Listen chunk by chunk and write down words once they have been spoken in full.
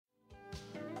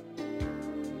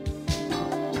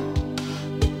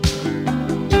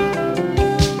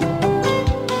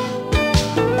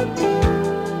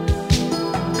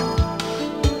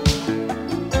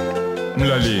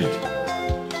mlaleli.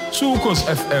 Ukhosi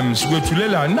FM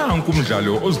sikwethulela nanku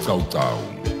umdlalo ozicawucawu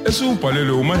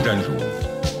esiubhalelwe uMandla Dlovu.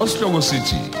 Osihloko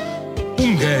sithi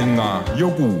Kungenxa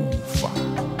yokufa.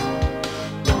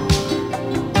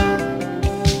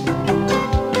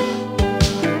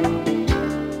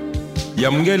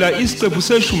 Yamukela isiqephu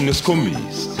seshumi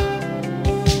nesikhombisa.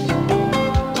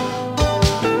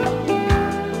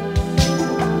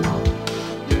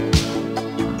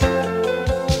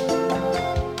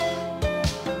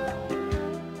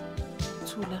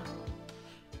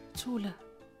 Thula,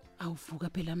 awuvuka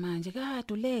phela manje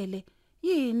kade ulele.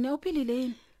 Yini uphilile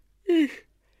yini?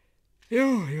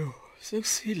 Yo,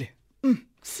 sekusile.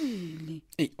 Kusile.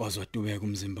 Wazwadubeka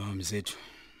umzimba wami zethu.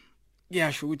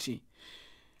 Kuyasho ukuthi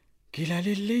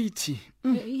ngilale late.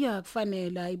 Ya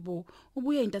kufanele ayibo.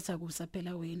 Ubuye intatha kusa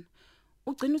phela wena.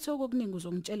 Ugcina uthoko okuningi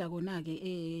uzongitshela kona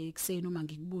ke ekseni uma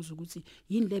ngikubuza ukuthi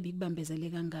yini le bikubambezele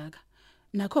kangaka.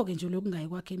 Nakho ke nje lokungayi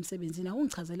kwakhe emsebenzini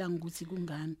awungichazelanga ukuthi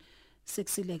kungani.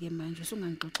 Sekusileke manje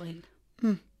usungangixoxela.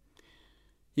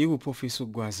 Yikuphi ofisa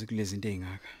ukwazi kulezi zinto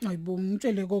ezingaka? Hayibo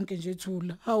ngitshele konke nje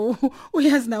Thula. Hawu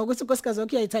uyazi nawe ukuthi unkosikazi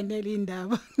wakho uyayithandela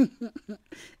indaba.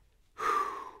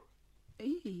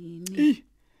 Yini?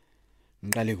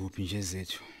 Ngiqale kuphi nje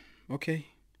zethu? Okay.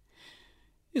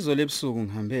 Izolo ebusuku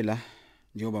ngihambe la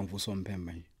njengoba ngivusa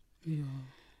umphemba nje. Yeah.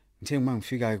 Ngithe uma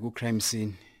ngifika ku crime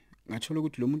scene ngathola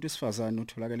ukuthi lo muntu esifazane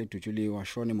utholakala edutshuliwe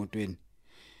washona emotweni.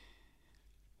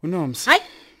 Unomsa.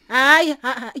 Hayi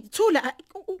Thula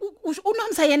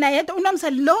unomsa yena yedwa unomsa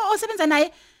lo osebenza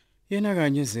naye yena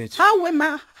kanye zethu. Hawu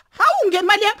hawu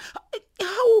ngemali yami.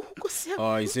 Hawu Nkosi yami.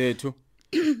 Hayi zethu.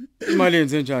 Imali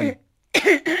yenze njani?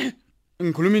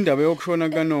 Ngikhuluma indaba yokushona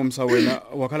kaNomsa wena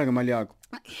wakhala ngemali yakho.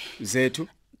 Zethu.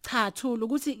 Cha Thula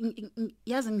ukuthi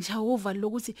yazi ngishaya uvalo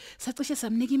lokuthi sacishe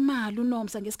samnika imali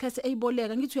uNomsa ngesikhathi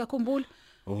eyiboleka ngithi uyakhumbula.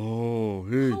 Oh,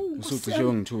 hey, usucishe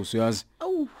ngithusa uyazi.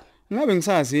 Awu. Ngabe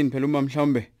ngisazi yini phela uma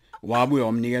mhlawumbe wabuya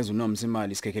wamnikeza uNomsa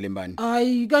imali isikhekhele mbani?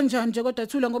 Hayi kanjani nje kodwa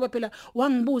Thula ngoba phela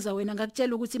wangibuza wena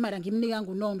ngakutshela ukuthi imali ngimnika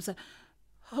nguNomsa.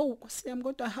 Hawu Nkosi yami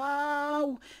kodwa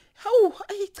hawu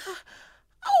ayicha.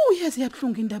 Awu yazi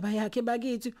yabhlunga indaba yakhe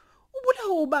bakithi.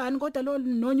 Ubulawa ubani kodwa lo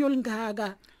nonyo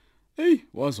lingaka. Hey,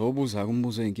 wazobuza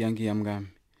kumbuzo enkiyanki yami kami.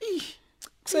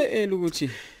 Kusele ukuthi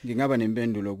ngingaba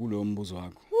nempendulo kulo mbuzo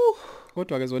wakho.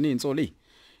 Kodwa ke zona insoli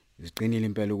ziqinile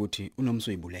impela ukuthi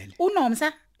uNomsa uyibulele.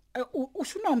 uNomsa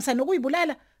usho uNomsa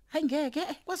nokuyibulala? Hayi ngeke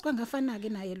kwazi kwangafana ke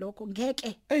naye lokho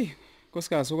ngeke. Hey,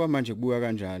 nkosikazi okwamanje kubuka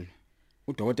kanjalo.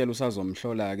 Udokotela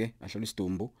usazomhlola ke ahlola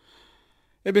isidumbu.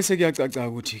 Ebese kuyacaca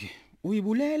ukuthi ke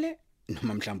uyibulele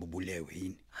noma mhlawumbe ubulewe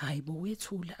yini. Hayibo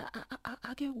wethula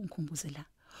ake ungikhumbuze la.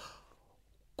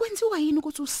 Kwenziwa yini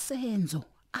ukuthi usenzo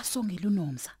asongela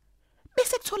uNomsa?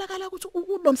 Bese kutholakala ukuthi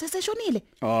uNomsa seshonile.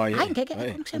 Hayi ngeke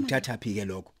uthatha phi ke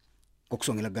lokho?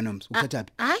 Kokusongela kaNomsa uthatha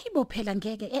phi? Hayibo phela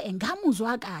ngeke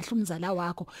ngamuzwa kahle umzala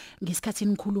wakho ngesikhathi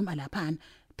nikhuluma lapha.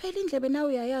 Phela indlebe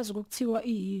nawe uyayazi ukuthiwa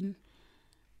yini.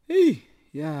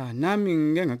 Ya nami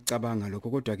ngeke ngakucabanga lokho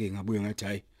kodwa ke ngabuye ngathi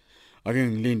hayi ake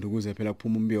ngilinde ukuze phela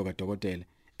kuphuma umbiko kaDokotela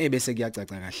ebese kuyacaca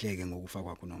kahleke ngokufa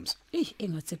kwakho uNomsa.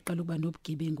 Engathi eqala ukuba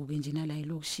nobugebengu ke nje nala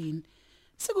elokushini.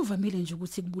 Sikuvamile nje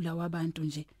ukuthi kubulawa abantu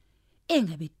nje.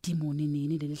 Engabe demoni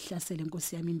nini lelihlasela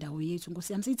Nkosi yami indawo yethu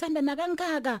Nkosi yami siyithanda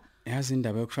nakangaka. Yazi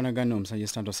indaba yokushona kaNomsa nje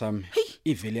isithando sami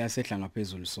ivele yasehla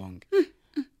ngaphezulu sonke.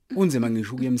 Kunzima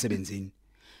ngisho ukuya emsebenzini.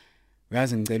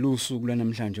 Uyazi ngicela usuku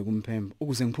lwanamhlanje kumphemba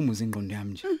ukuze ngiphumuze ingqondo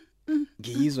yami nje.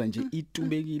 Ngiyizwa nje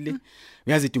itubekile.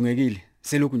 Uyazi idungekile.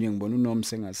 Selokhu nje ngibona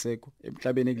uNomsa engasekho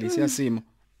emhlabeni kulesiya simo.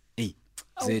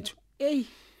 Zethu.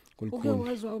 Uke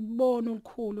wazwa ubona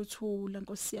olukhulu Thula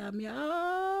Nkosi yami.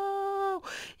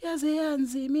 Yaze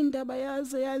yanzima indaba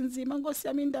yanzima Nkosi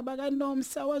yami indaba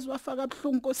kaNomsa wazi wafaka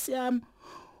abhlungu Nkosi yami.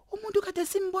 Umuntu kade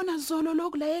simbona zolo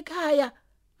lokhu la ekhaya.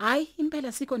 Hayi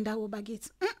impela sikho ndawo bakithi.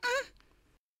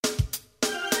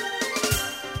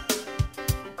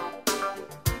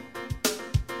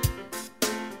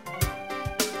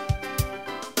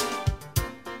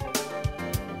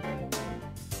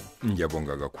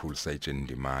 Ngiyabonga kakhulu Sayitsheni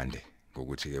Ndimande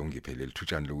ngokuthi ke ungiphelele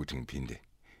ithutshana lokuthi ngiphinde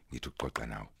ngithi ukuxoxa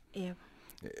nawe. Yebo.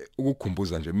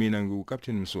 Ukukhumbuza nje mina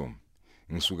nguCaptain Msomi.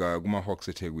 Ngisuka kuma Hawks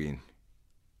eThekwini.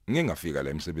 Ngeke ngafika la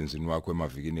emsebenzini wakho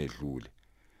emavikini edlule.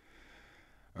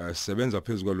 Sisebenza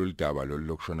phezulu kwalolu daba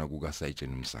lokushona kuka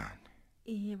Sayitsheni Msana.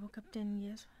 Yebo Captain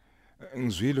yezwa.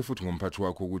 Ngizwile futhi ngomphathi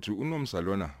wakho ukuthi uNomsa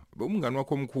lona umngani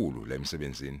wakho omkhulu la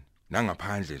emsebenzini.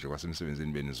 Nangaphandle nje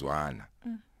kwasemsebenzini benizwana.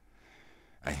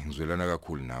 Ngizwelana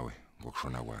kakhulu nawe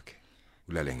ngokushona kwakhe.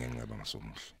 Ulale ngenqaba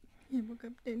ngasomuhle. Yebo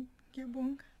Captain,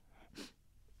 ngiyabonga.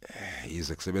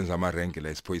 Yize kusebenza ama rank la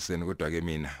esiphoyiseni kodwa ke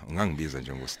mina ungangibiza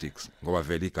nje ngo Sticks ngoba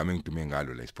vele igama engidume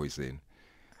ngalo la esiphoyiseni.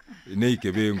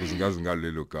 Nezigebengu zingazi ngalo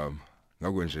lelo gama.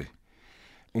 Ngakho nje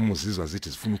umuzizwa zithi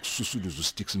zifuna ukususuluza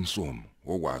uSticks imsomo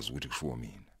okwazi ukuthi kusho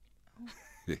mina.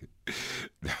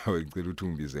 Nawe ngicela ukuthi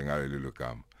ungibize ngalo lelo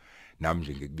gama. Nami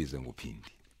nje ngikubize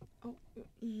ngophindi.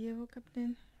 Yebo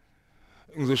Captain.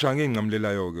 Ngizoshaya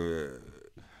nginqamlelayo ke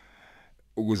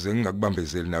ukuze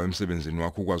ngingakubambezeli nawe emsebenzini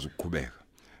wakho ukwazi ukuqhubeka.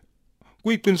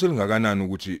 Kuyiqiniso lingakanani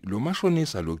ukuthi lo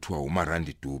mashonisa lo kuthiwa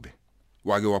uMarandi Dube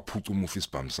wake waphuca umufi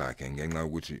isibhamu sakhe ngenxa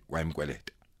ukuthi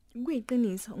wayemkweleta.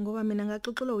 Kuyiqiniso ngoba mina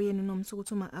ngaxoxelwa uyena uNomsa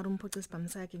ukuthi uma arumphoca isibhamu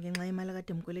sakhe ngenxa yemali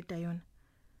kade emkweleta yona.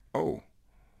 Oh.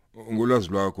 Ngolwazi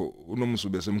lwakho uNomsa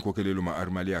besemkhokhelela uma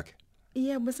arimali yakhe.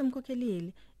 Yebo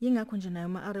besemkhokhelile yingakho nje naye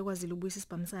uma arekwazile ubuyisa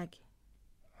isibhamu sakhe.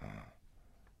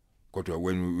 Kodwa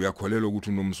wena uyakholelwa ukuthi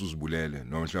uNomsa uzibulele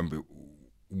noma mhlambe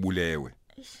ubulewe.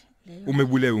 Uma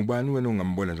ebulewe ubani wena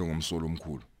ongambona njengomsolo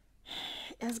omkhulu?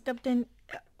 Yazi Captain,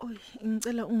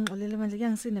 ngicela ungixolele manje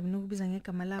kuyangisinda mina ukubiza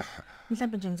ngegama lakho.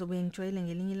 Mhlawumbe nje ngizobuye ngijwayele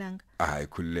ngelinye ilanga. Hayi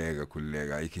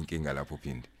khulileka ayikho inkinga lapho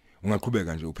phinde.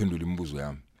 Ungaqhubeka nje uphendule imibuzo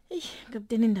yami.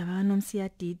 Captain indaba kaNomsa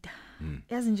iyadida.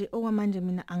 Yazi nje okwamanje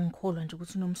mina angikholwa nje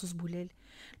ukuthi uNomsa uzibulele.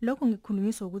 Lokho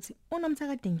ngikhulunyiswa ukuthi uNomsa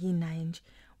kade nginaye nje.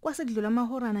 Kwase kudlula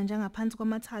amahorana njengaphansi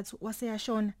kwamathathu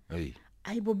waseyashona. Hey.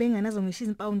 Ayibo benganazo ngisho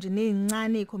izimpawu nje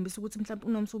nezincane ezikhombisa ukuthi mhlawumbe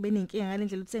uNomsa ube nenkinga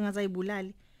ngalendlela ukuthi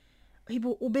engazayibulali.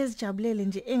 Ayibo ubezijabulele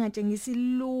nje engatshengisi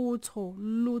lutho.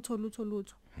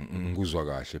 Ngikuzwa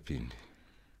kahle phinde.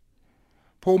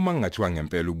 Pho uma ngathiwa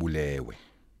ngempela ubulewe.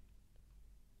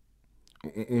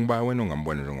 Ungiba wena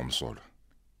ongambona njengomsolo.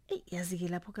 Yazi ke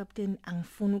lapho Captain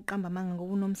angifuni uqamba amanga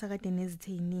ngoba uNomsa kade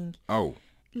nezithe eziningi. Awu.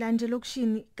 La nje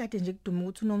lokushini kade nje kuduma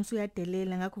ukuthi uNomsa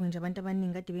uyadelela ngakho nje abantu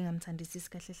abaningi kade bengamthandisisi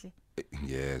kahle hle.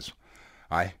 Ngiyezwa.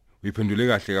 Hayi, uyiphendule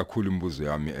kahle kakhulu imibuzo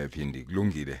yami ephindi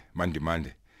kulungile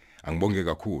mande. Angibonge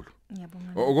kakhulu.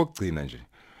 Ngiyabonga. Okugcina nje.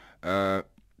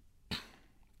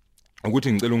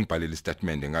 Ukuthi ngicela ungibhalele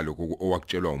istatement ngalokho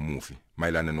owakutshelwa umufi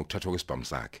mayelana nokuthathwa kwesibhamu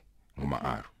sakhe ngoma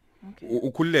aro.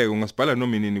 Ukhululeke ungasibhala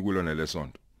noma inini kulona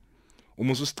lesonto.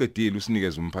 Uma ususiqedile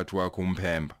usinikeze umphathi wakho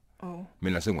umphemba.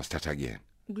 Mina sengosithatha kuyena.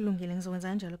 Kulungile ngizokwenza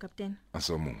kanjalo Captain.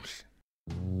 Asomuhle.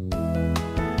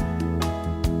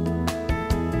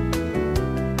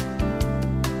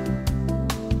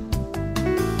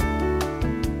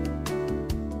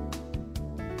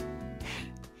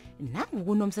 Nangu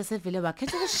kuNomsa sevele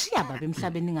wakhetha ukushiya baba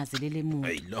emhlabeni ingazelele emuntu.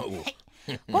 Hey lawo.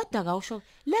 Kodwa kawusho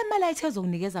le mali ayithethe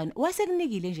ukunikezana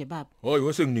wasekunikile nje baba. Hayi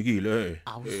wasenginikile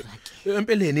Awuzwake.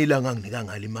 Empeleni ilanga nginika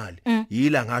ngalo imali.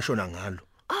 Yila ngashona ngalo.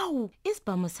 Awu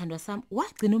isibhamu sithandwa sami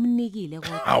wagcina umnikile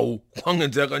kodwa. Awu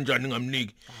kwangenzeka kanjani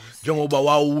ngamniki njengoba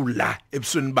wawula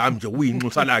ebusweni bami nje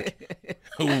uyinxusa lakhe.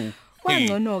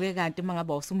 Kwangcono ke kanti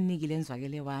mangaba usumnikile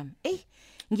enzwakele wami.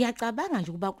 Ngiyacabanga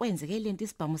nje ukuba kwenzeke lento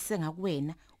isibhamu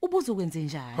sengakuwena ubuze ukwenze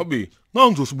njani. Habi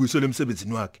ngangizosibuyisela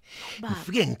emsebenzini wakhe.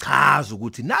 Ngifike ngichaza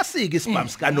ukuthi nasike isibhamu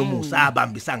sikaNomusa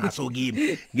abambisa ngaso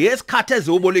kimi ngesikhathi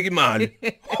ezoboleka imali.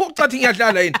 Ucathi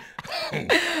ngiyadlala yini?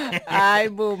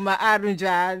 Hayibo ma aru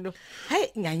njalo.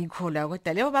 Hayi ngiyayikhola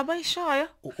kodwa leyo baba ishoyo.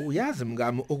 Uyazi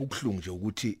mngami okubhlungu nje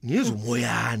ukuthi ngizwe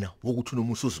umoyana wokuthi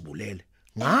uNomusa uzibulele.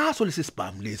 Ngaso lesi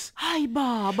sibhamu lesi. Hayi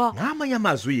baba. Ngamanye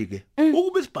amazwi ke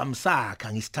ukuba isibhamu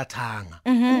sakhe ngisithathanga.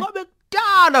 Ungabe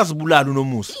kudala zibulala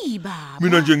uNomusa. Baba.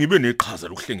 Mina nje ngibe neqhaza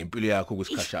lokuhlenga impilo yakhe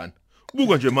kwesikhashana.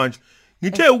 Buka nje manje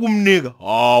ngithe ukumnika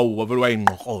hawu wavele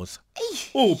wayingqoqoza.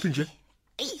 Uphi nje?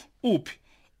 Uphi?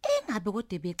 Engabe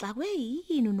kodwa bexakwe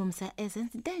yini uNomsa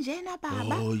ezenza into enjena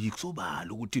baba?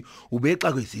 Yikusobala ukuthi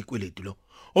ubexa kwezikweletu lo.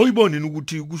 Oyibonini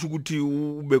ukuthi kusho ukuthi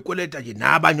ubekweleta nje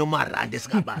nabanye omarandi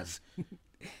esikabazi.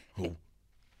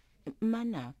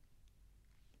 Mana.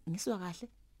 Ngiswa kahle.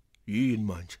 Yini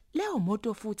manje? Leyo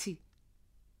moto futhi.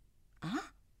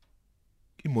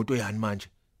 Imoto yani manje?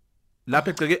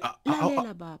 Lapha eceke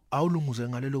Lalela baba. awulunguze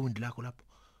ngalelo windi lakho lapho.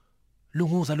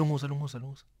 Lunguza.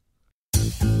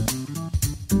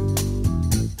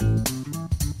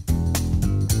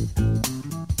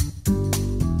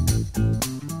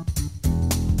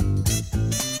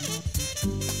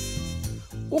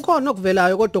 Ukhona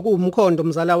okuvelayo kodwa kuwumkhondo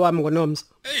mzala wami ngoNomsa.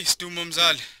 Hey Sidumo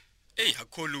mzala. Hey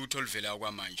akukho lutho oluvela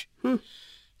kwamanje.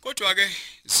 Kodwa ke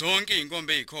zonke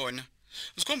izinkombe ezikhona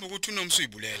sikhomba ukuthi uNomsa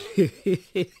uyibulele.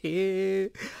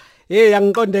 Hey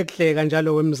angiqonde kuhleka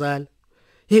njalo wemzala.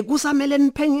 Hey kusamele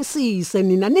niphenyisise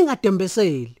nina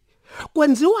ningadembeseli.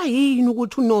 Kwenziwa yini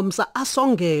ukuthi uNomsa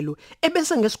asongelwe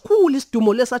ebese ngesikhulu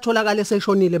isidumo lesatholakala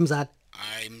seshonile mzala?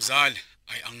 Hayi mzala,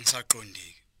 hayi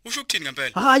angisaqondiki. Usho ukuthini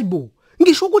ngempela? Hayibo,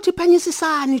 ngisho ukuthi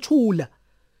phenyisisani thula.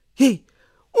 Hey,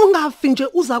 Ungafi nje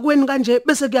uza kweni kanje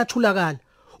bese kuyathulakala.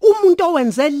 Umuntu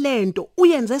owenze lento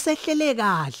uyenze sehlele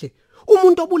kahle.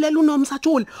 Umuntu obulela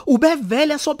uNomsathula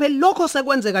ubevele sophela lokho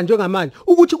sekwenzeka njengamanje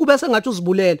ukuthi kube sengathi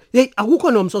uzibulela. Hey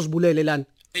akukho Nomsa ozibulele lana.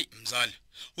 Hey mzala,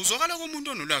 uzwakala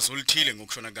komuntu onolwazi oluthile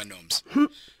ngokushona kaNomsa.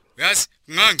 Uyazi,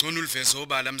 ngangcono uliveze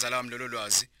obala mzala wami lolo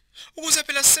lwazi. Ukuze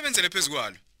phela sisebenzele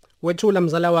phezukwalo. Wethula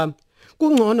mzala wami.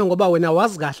 Kungcono ngoba wena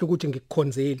wazi kahle ukuthi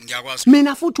ngikukhonzile. Ngiyakwazi.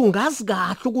 Mina futhi ungazi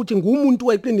kahle ukuthi ngumuntu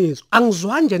weqiniso.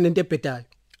 Angizwa nje nento ebhedayo.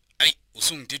 Hayi,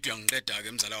 usungididwa ngiqeda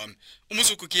ke mzala wami. Uma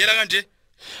usugugiyela kanje,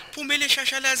 phumele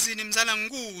eshashalazini mzala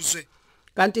ngikuzwe.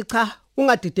 Kanti cha,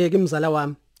 ungadideki mzala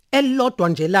wami. Elilodwa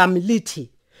nje lami lithi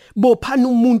bophana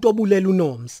umuntu obulela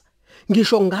uNomsa.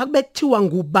 Ngisho ngakube kuthiwa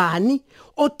ngubani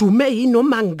odume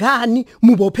yinoma ngani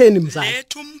mubopheni mzala.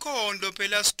 Letha umkhondo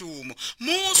phela sidumo.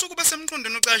 Musu kuba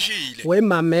semqondweni ocashile. We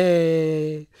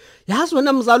mame. Yazi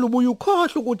wena mzala ubuye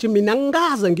ukhohle ukuthi mina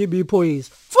ngikaze ngibe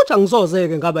iphoyisa. Futhi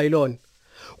angizozeke ngaba yilona.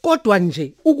 Kodwa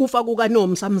nje ukufa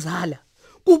kukaNomsa mzala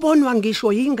kubonwa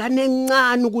ngisho ingane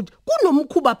encane ukuthi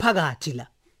kunomkhuba phakathi la.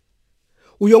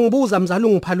 Uyongibuza mzala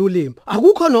ungiphala ulimi.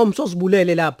 Akukho Nomsa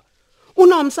ozibulele lapha.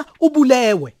 uNomsa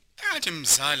ubulewe. Athi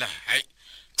mzala, hayi.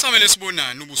 Samele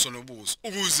sibonane ubuso nobuso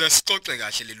ukuze sixoxe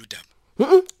kahle lelu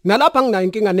daba. Nalapha nginayo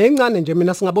inkinga nencane nje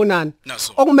mina singabonana.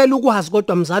 Naso. Okumele ukwazi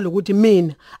kodwa mzala ukuthi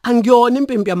mina angiyona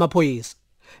impimpi yamaphoyisa.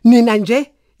 Nina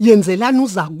nje yenzelani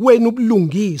uza kwenu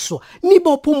ubulungiswa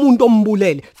nibopha umuntu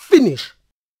ombulele. Finish.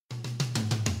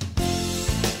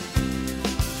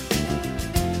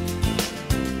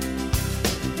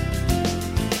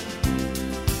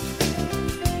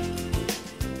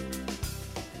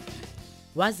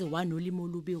 Waze wanolimo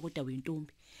olubi kodwa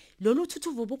wentombi. Lolu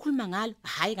thuthuva obukhuluma ngalo,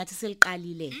 hayi ngathi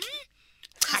seliqalile.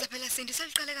 Chaza phela Sindi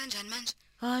seliqale kanjani manje?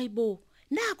 Hayibo,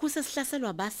 nakho sesihlaselwa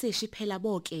abaseshi phela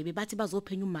bonke bebathi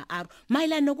bazophenya uMaaro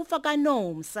mayilana nokufa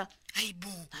kaNomsa. Hayibo.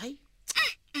 Hayi.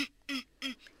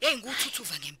 Hey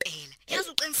nguthuthuva ngempela. Yazi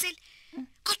uqinisile?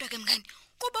 Kodwa ke mngani,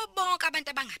 kuba bonke abantu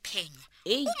abangaphenywa.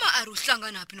 uMaaro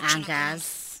uhlanganaphi nokushona?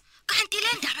 Angazi. Kanti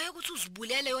le ndaba yokuthi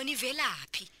uzibulele yona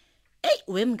ivelaphi?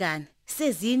 Wemngane,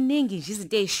 seziningi nje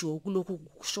izinto ezishiwo kulokhu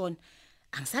kushona.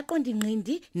 Angisaqonda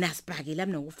inqindi nasibhakela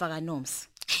mina ngokufa kaNomsa.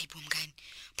 Hayibo mngani.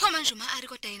 Pho manje uMaaro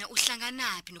kodwa yena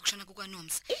uhlanganaphi nokushona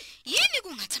kukaNomsa? Yini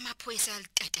kungathi amaphoyisa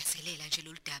alitatazelela nje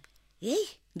lolu daba? Hey,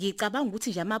 ngicabanga ukuthi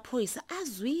nje amaphoyisa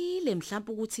azwile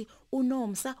mhlawumbe ukuthi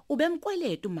uNomsa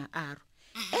ubemkweleta uMaaro.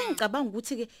 Engicabanga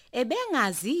ukuthi ke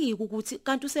ebengazi ukuthi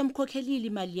kanti usemkhokhelile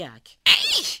imali yakhe.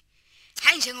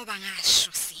 Hayi njengoba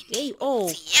ngasho Sindi. Hey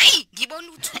Hey,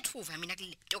 ngibona uthuthuva mina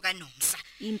kule nto kaNomsa.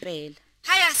 impela.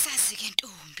 Hayi asazi ke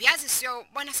ntombi, yazi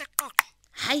siyobona sekuqoqo.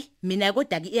 Hayi, mina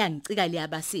kodwa ke iyangicika le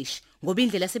abaseshi ngoba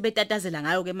indlela sebetatazela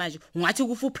ngayo ke manje ungathi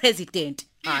kufa upresident.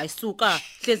 Hayi suka,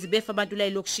 hlezi befa abantu la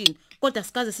elokushini. Kodwa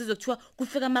sikaze sizokuthiwa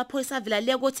kufika amaphoyisa avela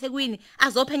le koThekwini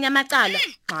azophenya amacala.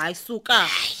 Hayi suka.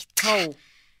 Hawu.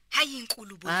 Hayi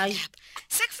inkulu bodaba.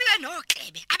 Sekufika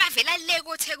noKlebe abavela le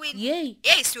koThekwini.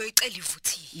 Hey siyoyicela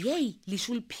ivuthile. Hey,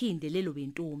 lisho liphinde lelo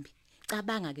bentombi.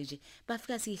 Cabanga ke nje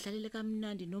bafika sihlalele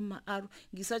kamnandi noMaaro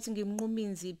ngisathi ngimnquma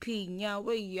inziphi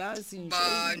inyawo eyazi nje.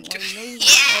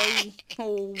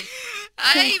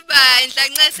 Hayi bandla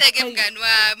nceseke mngani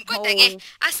wami kodwa ke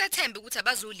asathembe ukuthi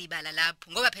abazolibala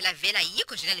lapho ngoba phela vela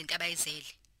yikho nje lento abayizele.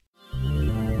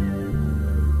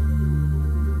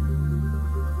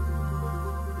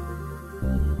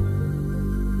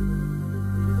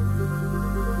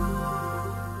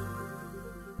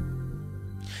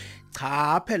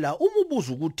 Cha phela uma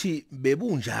ubuza ukuthi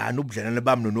bebunjani ubudlelwane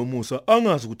bami noNomusa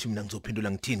angazi ukuthi mina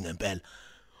ngizophendula ngithini ngempela.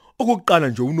 Okokuqala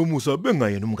nje uNomusa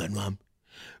bengayena umngani wami.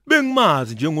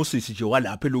 Bengimazi njengosisi nje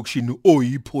walapha elokushini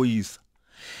oyiphoyisa.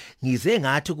 Ngize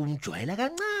ngathi kumjwayela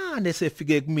kancane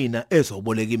sefike kumina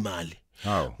ezoboleka imali.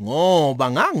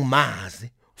 Ngoba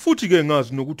ngangimazi futhi ke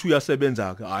ngazi nokuthi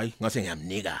uyasebenza ke hayi ngase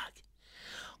ngiyamnika ke.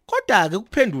 Kodwa ke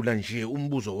kuphendula nje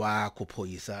umbuzo wakho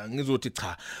phoyisa ngizothi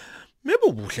cha mebe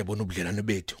ubuhle bona ubudlelwane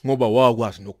bethu ngoba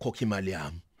wakwazi nokukhokha imali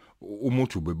yami.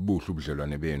 Umuthi ubebuhle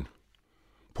ubudlelwane benu.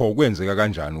 Pho kwenzeka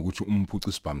kanjani ukuthi umphuca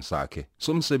isibhamu sakhe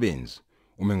somsebenzi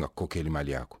uma engakukhokhela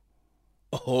imali yakho?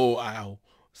 Oh awu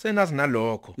senazi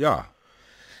nalokho. Ya.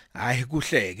 Hayi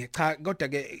kuhleke cha kodwa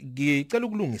ke ngicela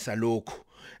ukulungisa lokho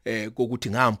kokuthi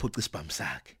ngamphuca isibhamu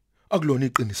sakhe. Akulona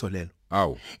iqiniso lelo.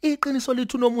 Awu. Iqiniso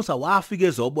lithi uNomusa wafika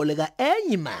ezoboleka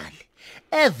enye imali.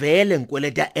 Evele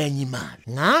ngikweleta enye imali.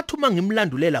 Ngathi uma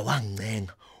ngimlandulela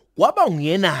wangincenga kwaba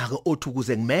ungiyena ke othi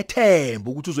ukuze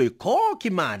ngimethemba ukuthi uzoyikhokha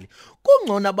imali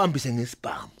kungcono abambise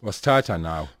ngesibhamu wasithatha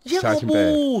nawe sithatha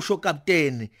impela njengobusho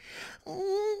kapteni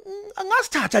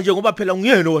angasithatha nje ngoba phela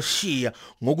nguyena oshiya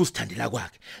ngokusithandela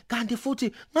kwakhe kanti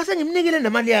futhi ngase ngimnikele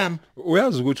nemali yami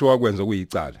uyazi ukuthi wakwenza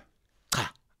kuyicala cha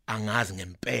angazi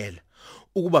ngempela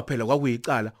ukuba phela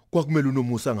kwakuyicala kwakumele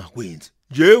unomusa angakwenzi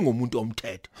njengomuntu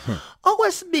omthetho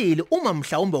okwesibili uma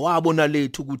mhlawumbe wabona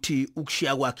lethu ukuthi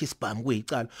ukushiya kwakhe isibhamu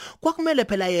kuyicala kwakumele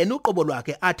phela yena uqobo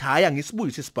lwakhe athi haya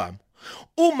ngisibuyise isibhamu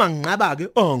uma nginqaba ke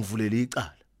angivulele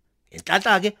icala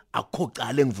inhlanhla ke akukho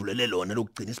cala engivulele lona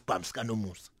lokugcina isibhamu sika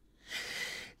nomusa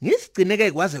ngisigcine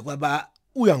ke kwaze kwaba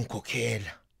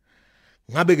uyangikhokhela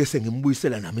ngabe ke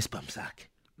sengimbuyisela nami isibhamu sakhe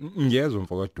ngiyezwa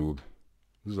mfokadube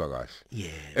uzwa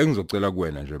kahle engizocela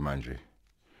kuwena nje manje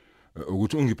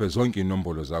ukuthi ungiphe zonke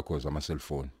inombolo zakho zama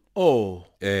cellphone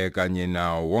kanye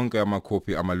nawo wonke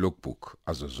amakhophi ama logbook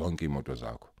azo zonke imoto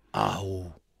zakho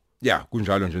awu ya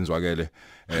kunjalo nje nizwakele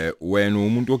wena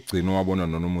umuntu okugcina wabona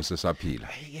nonomusa esaphila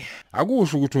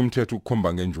akusho ukuthi umthetho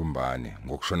ukukhomba ngenjumbane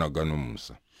ngokushona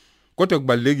kaNomusa kodwa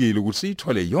kubalekile ukuthi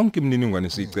siyithole yonke imininingwane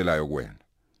esicelayo kuwena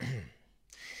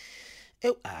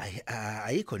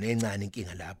ayikho nencane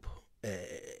inkinga lapho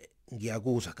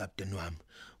ngiyakuzwa kapteni wami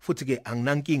futhi ke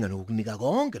anginankinga nokukunika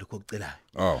konke lokho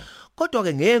okucelayo kodwa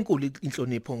ke ngenkulu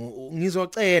inhlonipho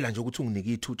ngizocela nje ukuthi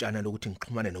unginike ithutshana lokuthi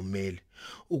ngixhumane nommeli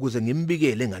ukuze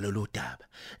ngimbikele ngalolu daba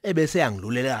ebese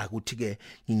yangilulela ukuthi ke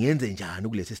ngingenze njani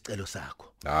kulesi sicelo sakho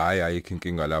hayi ayikho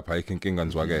inkinga lapha ayikho inkinga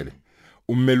nizwakele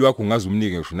ummeli wakho ungaze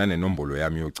umnike ngisho nanombolo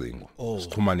yami yocingo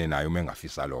sixhumane naye uma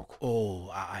engafisa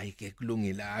lokho ayike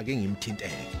kulungile ake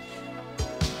ngimthinteke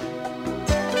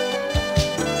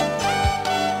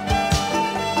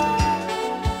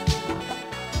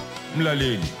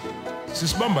mlaleli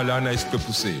sisibamba lana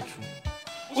isiqephu sethu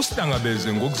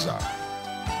usihlangabeze ngokuzayo